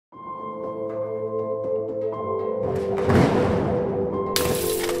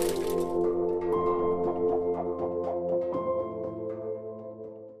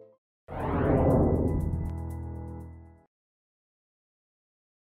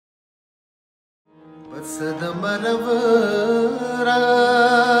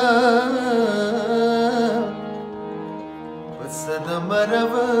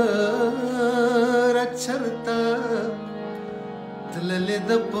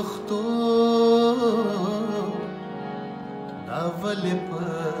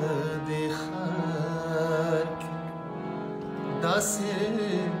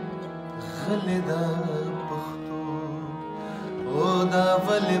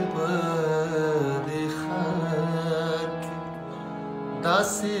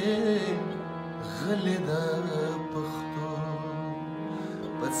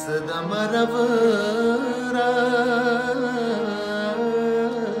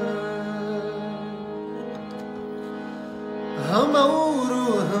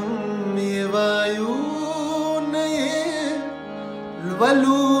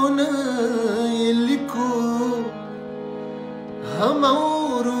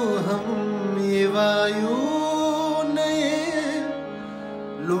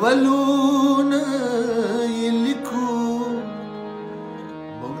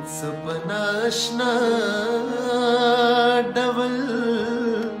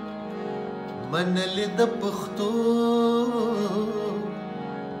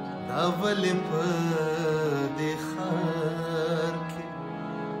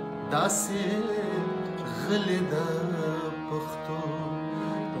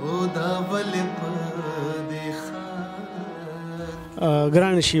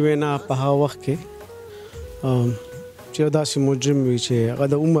ګران شي وینا په هغه وخت کې چې یو داسې مجرم وي چې هغه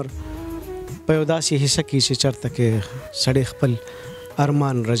د عمر په یو داسې حصه کې چې چېرته کې سړی خپل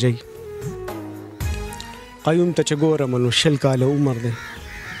ارمان رجوي. قیوم ته چې ګورم نو 20 کاله عمر دی،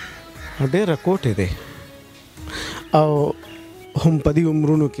 ډېره کوټې دی، او هم په دې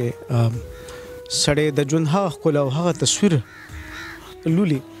عمرونو کې سړی د ژوند هغه ښکلا او هغه تصویر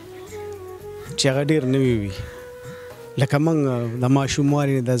لولي چې هغه ډېر نوی وي. لکه موږ د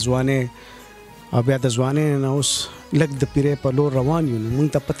ماشوموالي د ځوانۍ او بیا د ځوانۍ نه اوس لږ د پیرۍ په لور روان یو، نو موږ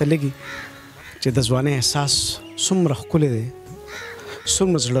ته پته لګي چې د ځوانۍ احساس څومره ښکلی دی،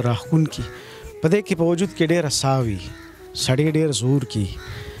 څومره زړه راښکونکي. په دې کې په وجود کې ډېره ساه وي، سړی ډېر زور کي،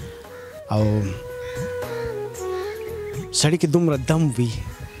 او سړی کې دومره دم وي.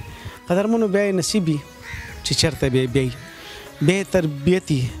 قدرمنو بیا یې نصیب وي چې چېرته بیا یې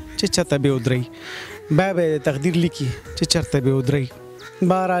تربیتي چې چېرته بیا ودرئ، بیا به تقدیر لیکي چې چېرته به ودرئ.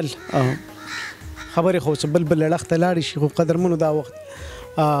 بهرحال خبرې خو څه بل اړخ ته لاړې شي، خو قدرمنو دا وخت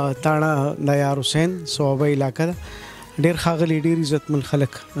تاڼه د یار حسین صوابه علاقه ده، ډېر ښاغلي ډېر عزتمن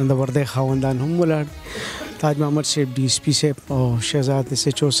خلک د وردۍ خاوندان هم ولاړ، تاج محمد صاحب، ډي اس پي صاحب او شهزاد ایس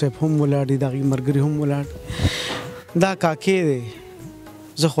ایچ او صاحب هم ولاړ دي، د هغې ملګري هم ولاړ. دا کاکې دی،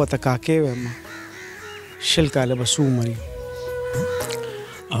 زه خو ورته کاکې وایم، 20 کاله به څه عمر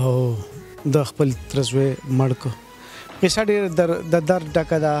او د خپل تره زوی مړ کړ. قصه ډېر د درد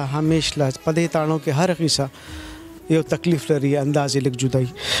ډکه ده، همیشه په دې تاڼو کې هر قصه یو تکلیف لري، اندازې لږ جدایي.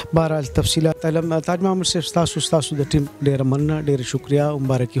 بهرحال تفصیلات تاج محمد صاحب ستاسو د ټیم ډېره مننه، ډېره شکریه،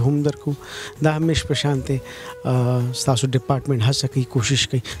 مبارکي هم درکو. دا همیشه په شانتې ستاسو ډپارټمنټ هڅه کوي، کوشش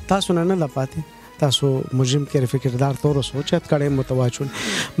کوي، تاسو نه ده پاتې، تاسو مجرم کې فکردار تور سوچت کړئ متواچون.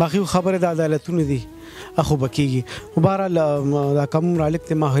 باقي خبره د عدالتونو دي اخو بکیږي. بهرحال دا کوم رالک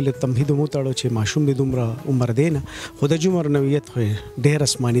ته ماهل تمهید مو تړو چې ماشوم دې دومره عمر دی نه، خو د جمر نویت خو ډېر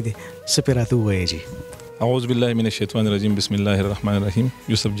اسماني دی. سپیراتو وایي جی اعوذ بالله من الشیطان الرجیم، بسم الله الرحمن الرحیم.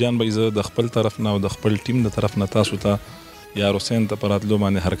 یوسف جان بھائی زه د خپل طرف نه او د خپل ټیم د طرف نه تاسو ته یار حسین ته پراتلو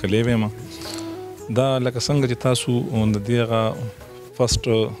باندې هرکلی ویم. دا لکه څنګه چې تاسو د دې هغه فرست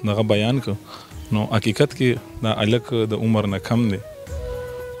دغه بیان کړ، نو حقیقت کې دا الک د عمر نه کم دی،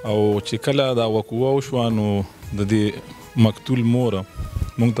 او چې کله دا وقوعه وشوه نو د دې مقتول مور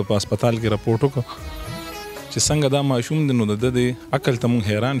موږ ته په هسپتال کې راپورټ وکړه چې څنګه دا ماشوم دی. نو د دې عقل ته موږ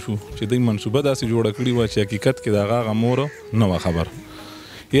حیران شو چې دوی منصوبه داسې جوړه کړې وه چې حقیقت کې د هغه مور نه وه خبر.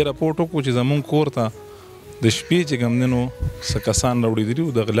 یې راپورټ وکړو چې زموږ کور ته د شپې چې کوم دی نو څه کسان راوړېدلي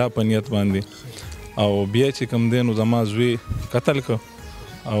وو د غلا په نیت باندې، او بیا چې کوم دی نو زما زوی قتل که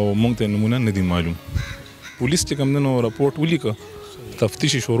او موږ ته نمونه نه دي معلوم. پولیس چې کوم دی نو راپورټ ولیکه،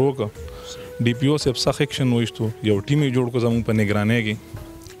 تفتیش شروع که، ډي پي او صاحب سخت ایکشن وایستو، یو ټیم یې جوړ کړو زموږ په نګرانۍ کې.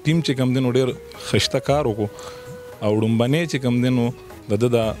 ټیم چې کوم دی نو ډېر ښایسته کار وکړو، او ړومبنۍ چې کوم دی نو د ده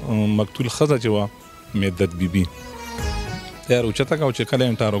د مقتول ښځه چې وه مدت بیبي تیار اوچته که، او چې کله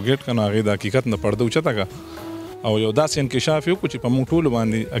انټاروګیټ که نو هغې د حقیقت نه پرده اوچته که، او یو داسې انکشاف یې وکړو چې په موږ ټولو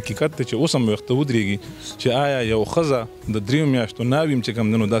باندې حقیقت دی چې اوس هم ویښته ودرېږي چې آیا یو ښځه د 3 میاشتو ناویم چې کوم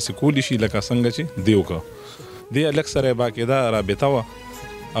دی نو داسې کولی شي لکه څنګه چې دی وکړه. دې هلک سره یې باقاعده رابطه وه،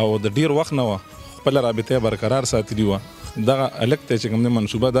 او د ډېر وخت نه وه خپله رابطه یې برقرار ساتلي وه. دغه هلک ته چې کوم دی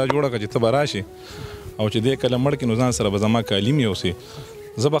منصوبه دا جوړه کړه چې ته به راشې او چې دې کله مړ کړي نو ځان سره به زما کالیم یوسي.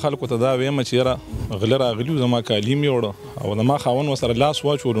 زه به خلکو ته دا ویم چې یاره غله راغلي زما کالیم یوړه او زما خاوند ورسره لاس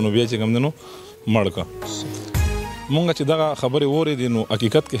واچولو نو بیا چې کوم دی نو مړ که. مونږ چې دغه خبرې واورېدې نو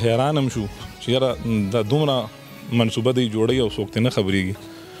حقیقت کې حیران هم شو چې یاره دا دومره منصوبه دی جوړوي او څوک ترې نه خبرېږي.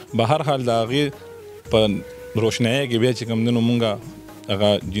 به هر حال د هغې په روشنایۍ کې بیا چې کوم دی نو مونږ هغه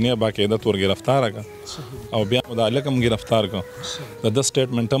جنۍ باقاعده تور ګرفتاره کړه او بیا مو د هلک هم ګرفتار کړه. د ده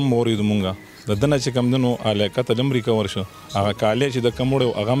سټیټمنټ هم واورېدو مونږ. د ده نه چې کوم دی نو هلکه ته هم ریکور شه، هغه کالی چې د کوم وړی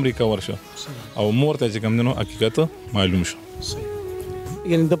و هغه هم ریکور شه او مور ته چې کوم دی نو حقیقت معلوم شو.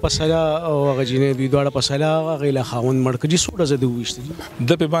 یعنې د په سلا او هغه جنۍ دوی دواړه په سلا هغې له خاوند مړ کړه. جي څو ډزه ده وویشته دي؟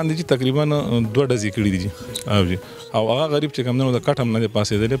 ده پې باندې چې تقریبا 2 ډزې کړي دي جي. او هغه غریب چې کوم دی نو د کټ هم نه دی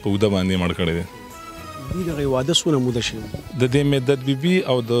پاسېدلی، په اوده باندې مړ کړی دی. دوی دغه واده څونه موده شوي؟ د دې مدت بیبي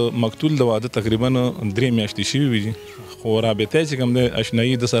او د مقتول د واده تقریبا 3 میاشتې شوي وي جي. خو رابطه چې کوم دی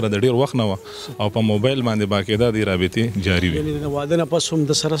اشنایي د سره د ډېر وخت نه وه او په موبایل باندې باقاعده د رابطې جاري وي. یعنې د واده نه پس هم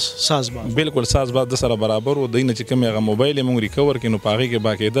د سره ساز باز؟ بالکل ساز باز د سره برابر و. دوی نه چې کوم هغه موبایل یې مونږ ریکور کړي نو په هغې کې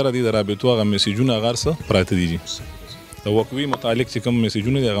باقاعده د رابطو هغه میسیجونه هغه هر څه پراته دي جي. د وقوي متعلق چې کوم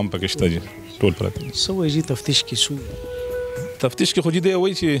میسیجونه دي هغه هم پکې شته جي، ټول پراته دي. څه وایي جي تفتیش کې څو؟ تفتیش کې خو جي دی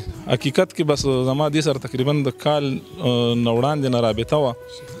وایي چې حقیقت کې بس زما دې سره تقریبا د کال نه وړاندې نه رابطه وه،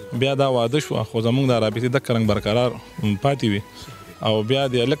 بیا دا واده شوه خو زمونږ د رابطې دک رنګ برقرار پاتې وي او بیا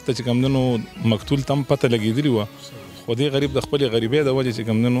د هلک ته چې کوم دی نو مقتول ته هم پته لګېدلې وه خو دې غریب د خپلې غریبۍ د وجې چې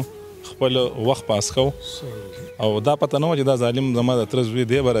کوم دی نو خپل وخت پاس کو او دا پته نه وه چې دا ظالم زما د تره زوی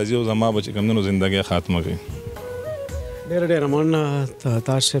دی به راځي او زما به چې کوم دی نو زندګۍ خاتمه کوي. ډېره ډېره مننه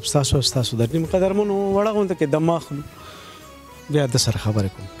تاج صاحب ستاسو او ستاسو د ټیم قدرمنو. وړه غونډه کې دم اخلو بیا د سره خبرې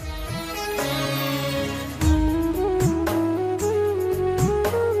کوم.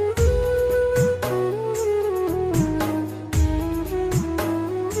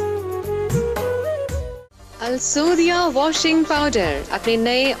 अल्सोदिया washing powder अपने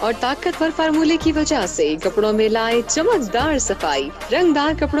नए और ताकतवर फार्मूले की वजह से कपड़ों में लाए चमकदार सफाई,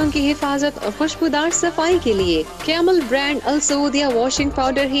 रंगदार कपड़ों की हिफाजत और खुशबूदार सफाई के लिए कैमल ब्रांड अल्सोदिया वॉशिंग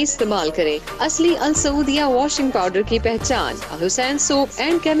पाउडर ही इस्तेमाल करें. असली अल्सोदिया वॉशिंग पाउडर की पहचान अल Hussain soap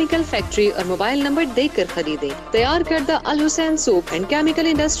and chemical factory और मोबाइल नंबर देकर खरीदें. तैयार करदा अल Hussain soap and chemical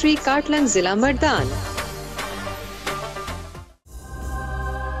industry, काटलन, जिला मर्दान.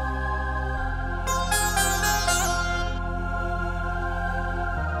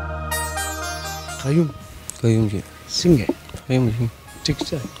 قیوم جی څنګه قیوم جی ټیک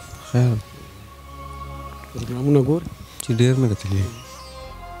څه خیر پروګرامونه ګور چې ډېر مې کتلې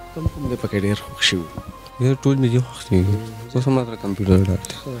کوم دې پکې ډېر خوښ شو؟ ډېر ټول مې خوښ دي. اوس هم ماته کمپیوټر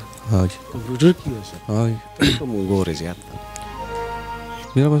راځي. ها جی کمپیوټر کې اوسه ها جی کوم ګورې زیات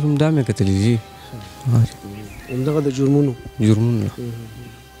بیا بس هم دا مې کتلې جی. ها جی همدغه د جرمونو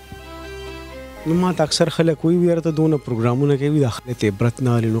نو ما ته اکثر خلک وایي یاره ته دونه پروګرامونه کوي د خلک ته عبرت نه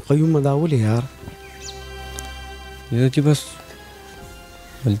اخلي. نو قیوم دا ولې یار؟ یا چې بس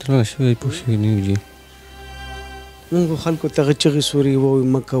هلته نه شوی پوه شوي نه یو جي. مونږ خلکو ته چغې سوري وایو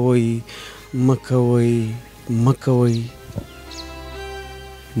مه کوئ مه کوئ مه کوئ.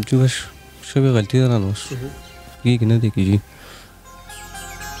 چې بس شوې غلطي ده رانه اوس کېږي نه دی کېږي.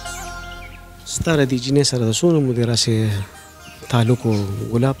 ستا د دې جینۍ سره د څومره مودې راسې تعلق و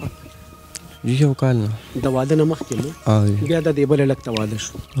ګلاب؟ جی یو کال نه د واده نه مخکې نو بیا د دې بل هلک ته واده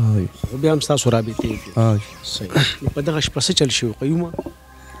شو خو بیا هم ستاسو رابطې دي. صحیح. نو په دغه شپه څه چل شوي قیومه؟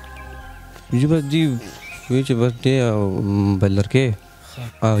 جی بس دی وایي چې بس دی او بل لړکې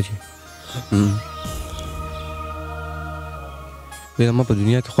جی وایي ما په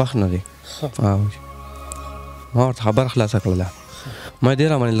دنیا کې خوښ نه دی. ما ورته خبره خلاصه کړله ما ډېر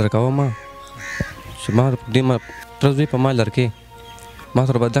رامنې لړکه وه ما چې ما دې ما تره زوی په ما لړکې ما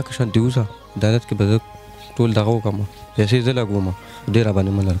سره به دا که شانتي اوسه د عادت کې به زه ټول دغه وکړم پیسې زه لګوم ډېر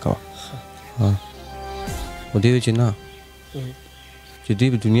راباندې مه لړکوه. خو دې وایي چې نه چې دې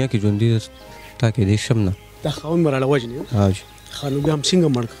په دنیا کې ژوندي تا کېدی شم نه. دا خاوند به راله وژنې؟ جي ښه نو بیا هم څنګه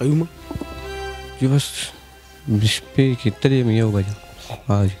مړ کړه قیومه؟ جي بس شپې کې تلې یم 1 بجه.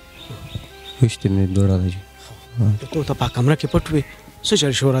 جي ویشتې مې 2 راځه جي. ته ته په کمره کې پټ وې څه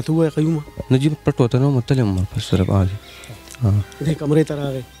چل شو راته ووایه قیومه؟ نه جي پټ وته نه وم تللی یم ورپسې سره. جي دې کمرې ته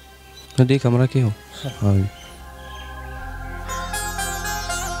راغی؟ نه دې کمره کې وم.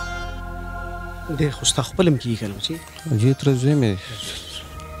 دې خو ستا خپل هم کېږي که نه چې جي تره زوی مې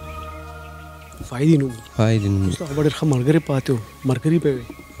فایدې نه ستا خو به ډېر ښه ملګری پاتې و ملګري به وې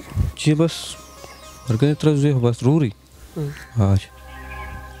جي بس ملګری تره زوی خو بس روري. جي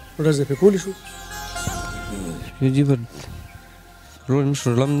ورځ دې پرې کولی شو؟ جي به رول مې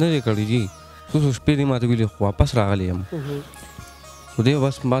شړلم نه دی کړی جي څو شپې دې ما ته ویلې خو واپس راغلی یم خو دې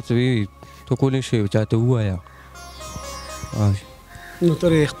بس ما ته ویلي ته کولی شي چاته ووایه نو ته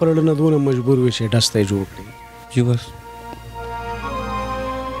یې خپل نه دونه مجبور وې چې ډس ته یې جوړ کړې جی بس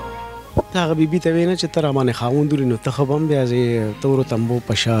ته هغه بیبي ته ویې نه چې ته راباندې خاوند ولري نو ته خو به هم بیا زه تورو تمبو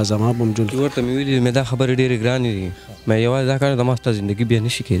په شا زما به هم ژوند ورته مې ویلي مې دا خبرې ډېرې ګرانې دي مې یوازې دا کار زما ستا زندګي بیا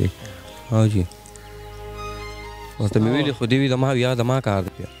نه شي کېدی جی ورته مې ویلي خو دې وي زما یا زما کار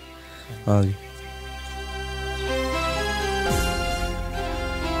دی بیا جی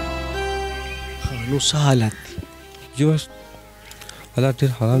نو څه حالت دي جی بس حالات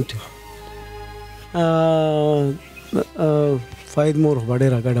ډېر خراب دي فاید مور خو به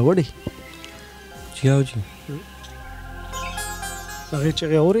ډېره ګډه وړې جی جی هغې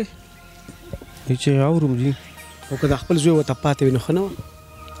چغې اورې هېڅ چې اورم جی او که د خپل زوی ورته پاتې وي نو ښه نه وه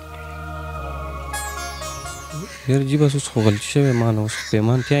یاره جی بس اوس خو غلطي شوې ما نه اوس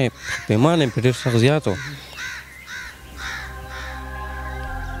پیمانتیا پیمان یې پرې ډېر سخت زیات و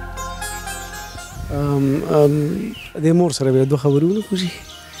د مور سره بیا دوه خبرې ونه کړو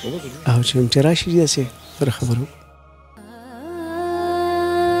او چې راشي داسې سره خبرې وکړو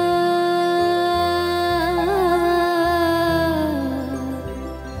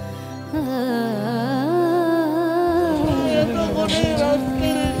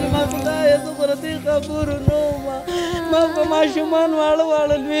ما په ماشومان واړه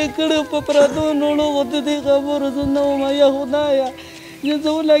واړه لوی کړي په پردو نوړو غوته دې خبرو زه نه وم یا خدایه چې زه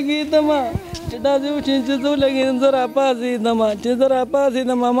ولګېدم چې دا دې وچې چې زه ولګېدم زه راپاڅېدم چې زه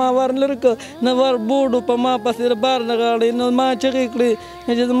راپاڅېدم ما ور لر کړ نه ور بوډو په ما پسې بار نغاړې نو ما چغې کړې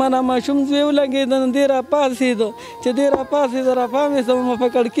چې زما دا ماشوم زوی ولګېده نو دې راپاڅېده چې دې راپاڅېده راپامې سم ما په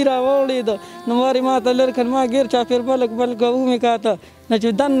کړکي راوړېده نو وارې ما ته لر کړ ما ګیر چاپېر بلک ومې کاته نه چې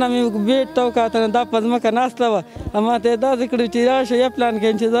دننه مې بیټ ته وکاته نو دا په ځمکه ناسته وه ما ته یې داسې کړي چې راشه یا پلان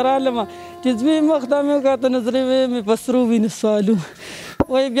کوي چې زه رالم چې زوی مخ ته مې وکاته نو زړه مې په سرو وینو سوالو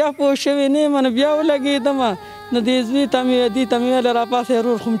وایي بیا پوه شوې نه یم نو بیا ولګېدم نو دې زوی ته مې دې ته مې ویله راپاسې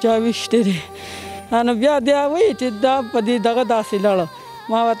ورور خو م چا ویشتې دی نو بیا دی وایي چې دا په دې دغه داسې لړه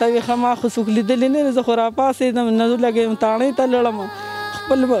ما ورته ویې ښه ما خو څوک لیدلي نه دی زه خو راپاڅېدم نه لګېدم تاڼۍ ته لړم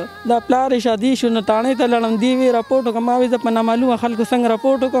خپل دا پلار یې شادي شو نو تاڼۍ ته لړم دې وی راپورټ وکړه ما وایي زه په نامعلومه خلکو څنګه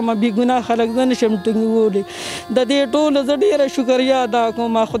راپورټ وکړم بې ګناه خلک زه نه شم ټینګولی د دې ټولو زه ډېره شکریا ادا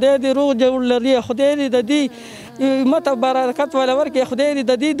کوم خدای دې روغ جوړ لري خدای دې د دې مته برکت والا ورکړي خدای دې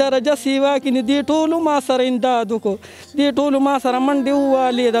د دې درجه سیوا کړي دې ټولو ما سره امداد وکړو دې ټولو ما سره منډې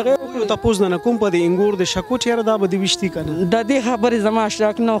ووالې دغه تپوس نه کوم په دې انګور د شکو چېرې دا به دې ویشتي که نه د دې خبرې زما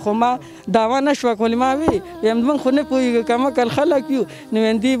شک نه خو ما دعوا نه شوه کولی ما وی یم موږ خو نه پوهېږو که مکل خلک یو نو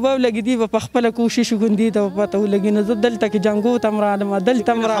ویم دې به ولګي دې به په خپله کوشش وکړو دې ته به پته ولګي نو زه دلته کې جنګو ته م رالم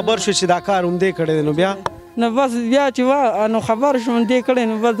دلته م خبر شو چې دا کار همدې کړی دی نو بیا نو بس بیا چې وا نو خبر شوم دې کړی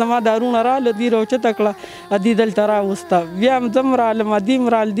نو بس زما دارونه راله دې راوچته کړه دې دلته راوسته بیا م زه م رالم دې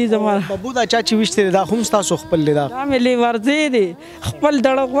م رال دې زما ببو دا چا چې ویشتی دی دا خو هم ستاسو خپل دی دا مې لیورځې دی خپل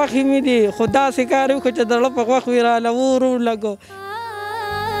دړه غوښې مې دي خو داسې کار وکړو چې دړه په غوښ وي راله ورو لګو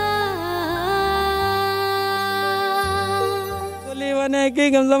لیونی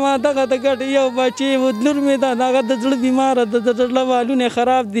کېږم زما دغه د ګټ یو بچی و لور مې ده هغه د زړه بیماره ده د زړه والونه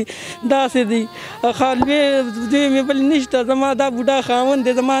خراب دي داسې دي خالوې دوی مې بل نشته زما دا بوډا خاوند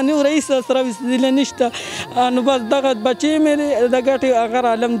دی زما نور هېڅ سره وسیله نشته نو بس دغه بچی مې د ګټې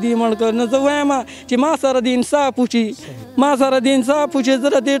هغه عالم دی مړ کړ نو زه وایم چې ما سره د انصاف وشي ما سره د انصاف وشي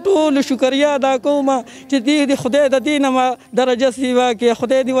زه د دې ټولو شکریا ادا کوم چې دې د خدای د دې نه ما درجه سیوا کړي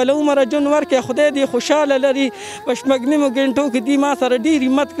خدای دې ول عمر ژوند ورکړي خدای دې خوشحاله لري په شپږ نیمو ګنټو کې دې ما سره ډېر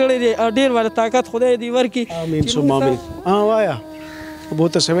همت کړی دی او ډېر والا طاقت خدای دې ورکړي امین ثم امین وایه ابو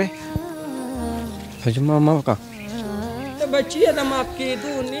ته څه وی حجما ما وکړه ته بچی یې د ماف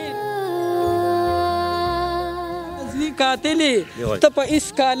کېدو نه زوی قاتلې ته په هېڅ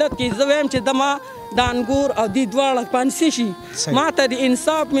حالت کې زه وایم چې زما د انګور او دې دواړه پانسي شي ما ته د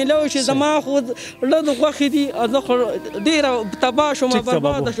انصاف میلو شي زما خو لږ غوښې دي زه خو ډېره تباه شوم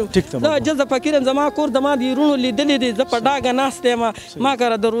برباده شوم زه عجزه فقیر یم زما کور زما د وروڼو لیدلي دي زه په ډاګه ناست یم ما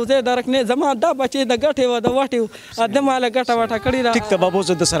کره د روزۍ درک نه زما دا بچې د ګټې وه د وټې د ماله ګټه وټه کړې ده ټیک ته بابو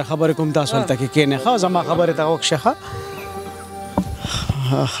زه د سره خبرې کوم تاسو هلته کې کښېنئ ښه زما خبرې ته وکشه ښه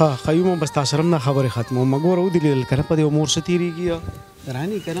ښه قیوم بس تا سره هم نه خبرې ختموم ګوره ودې لیدل که نه په دې امور څه تېرېږي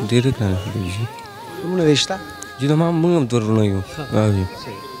ګرانې که نه ډېرې ګرانې خبرې جي وروڼه دې شته جي دا ما موږ هم دوه وروڼه یو جي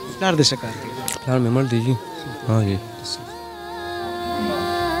پلار دې څه کار کوي پلار مې مړ دی جي جي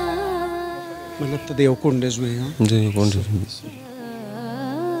مطلب ته د یو کونډې زوی د یو کونډې زوی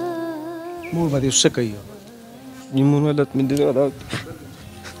مور به دې څه کوي جي مور حالت مې ډېر خراب دی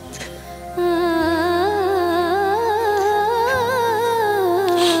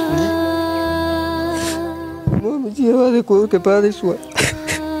مور مې چې یوازې کور کې پاتې شوه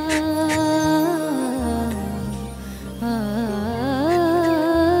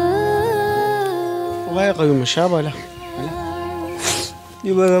وای قیوم شابه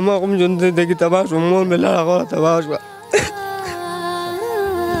یو به ما کوم ژوندګي تباه شو مور مې لاړه غوړه تباه شوه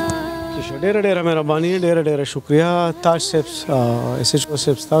ډېره مهرباني ډېره شکریا تاسو صاحب ایس ایچ او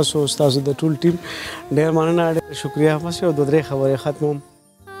صاحب تاسو د ټول ټیم ډېر مننه ډېر شکریا بس یو دوه درې خبرې ختموم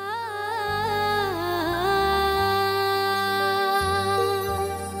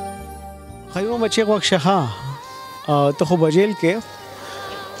قیوم بچی وخت ها ته خو بجیل کې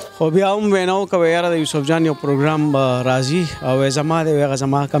خو بیا هم ویناو کوي یاره د یوسف جان یو پروګرام راځي او زما د هغه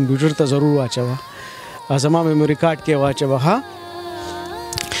زما کمپیوټر ته ضرور واچوه زما میموري کارت کې واچوه ها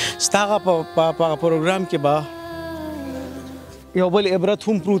ستاغه په پروګرام کې با یو بل عبرت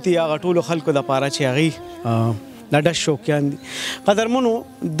هم پروتي هغه ټولو خلکو د پاره چې هغه د ډش شوقیان دي قدرمنو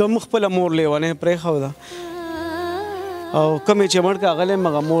د مخبل مور لیونه پرې خو دا او کومې چې مړ کا غلې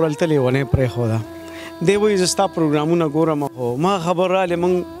مغه مور الته لیونه پرې خو دا دی وې زستا پروګرامونه ګورم هو ما خبر را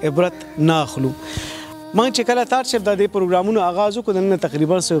لمن عبرت ناخلو ما چې کله تار شپ د دې پروګرامونو آغاز وکړ نن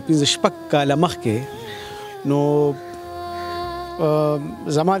تقریبا 15 شپک کاله مخکې نو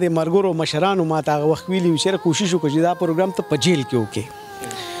زما د مرګورو مشرانو ما ته وخت ویلی چې کوشش وکړي دا پروګرام ته په جیل کې وکړي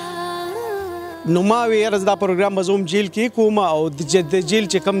نو ما وی ارز دا پروګرام بزوم جیل کې کوم او د جیل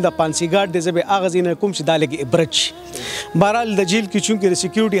چې کم د پانسی ګارد د زبې اغاز نه کوم چې دالګي ابرچ بهرال د جیل کې چونکې د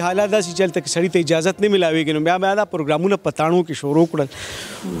سکیورټي حالات داسې چلته کې سړی ته اجازه نه ملاويږي نو بیا دا پروګرامونه پټانو کې شروع کړل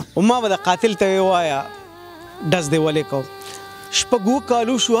او ما د قاتل ته وایا دز دی ولې کو شپږو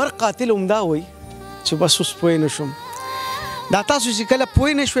کالو شو هر قاتل عمدا وای چې بس اوس پوي نشم دا تاسو چې کله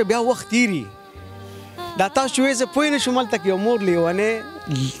پوي نشو بیا وخت تیری دا تاسو چې پوي نشو مل تک یو مور لیونه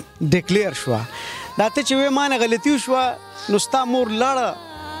ډیکلیئر شو دا ته چې مانه غلطي شو نو ستا مور لاړه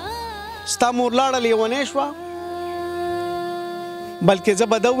لیونه شو بلکې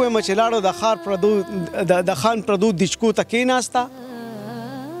زبدوه مچ لاړو د خان پردو دچکو تکې ناستا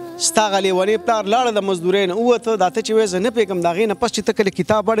ستا غلی ونی پلار لاړه د مزدورین اوته دا ته چې وې نه پیګم دا غینه پس چې تکل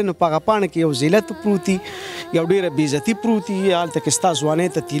کتاب وړ نو پاغه پانه کې یو ذلت پروتي یو ډیره بیزتی پروتي حالت کې ستا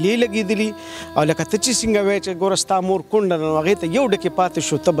ځوانې ته تیلې لګېدلی او لکه ته چې څنګه وې چې ګور ستا مور کونډه نو هغه ته یو ډکه پاتې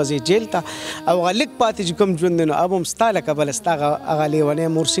شو ته بځې جیل ته او غلک پاتې چې کوم ژوند نو اب هم ستا لکه بل ستا غلی ونی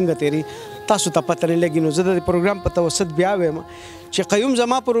مور څنګه تیری تاسو ته پته نه لګی نو زه د پروګرام په توسط بیا وایم چې قیوم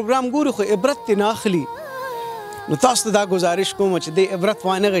زما پروګرام ګوري خو عبرت نه اخلي نو تاسو ته دا گزارش کوم چې د عبرت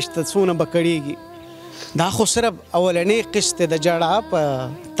وانه غشته څونه بکړیږي دا خو صرف اولنې قسط د جړه په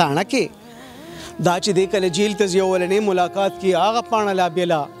تانه کې دا چې د کله جیل ته اولنې ملاقات کې هغه پاڼه لا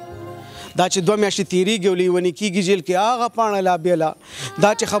بیلا دا چې 2 میاشتې تیریږي ولې ونی کېږي جیل کې هغه پاڼه لا بیلا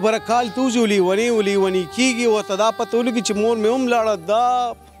دا چې خبره کال توځي ولې کېږي او ته دا پته ولګي چې مور مې هم لاړه دا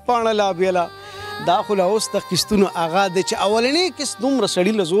پاڼه لا بیلا دا خو لا اوس د قسطونو هغه د چې اولنې قسط دومره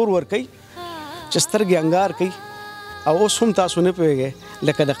سړي له زور ورکوي چې سترګې انګار کوي او اوس هم تاسو نه پوهېږئ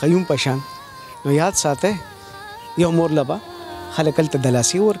لکه د قیوم په شان نو یاد ساتئ یو مور لبا خلک هلته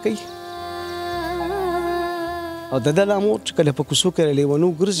دلاسي ورکوي او د ده دا مور چې کله په کوڅو کې لیونو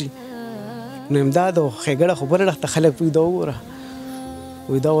ګرځي نو امداد او ښېګړه خو بله ډخته خلک وایي دا وګوره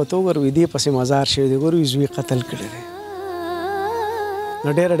وایي دا ورته وګوره وایي دې پسې مزار شوی دی ګوره وایي زوی قتل کړی دی نو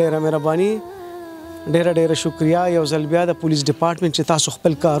ډېره مهرباني ډېره شکریا یو ځل بیا د پولیس ډپارټمنټ چې تاسو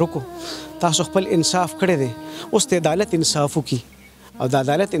خپل کار وکړو تاسو خپل انصاف کړی دی اوس د عدالت انصاف وکړي او د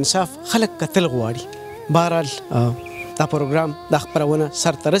عدالت انصاف خلک کتل غواړي بهرحال دا پروګرام دا خپرونه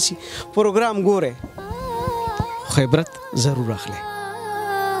سر ته رسي پروګرام ګورئ خو عبرت ضرور اخلئ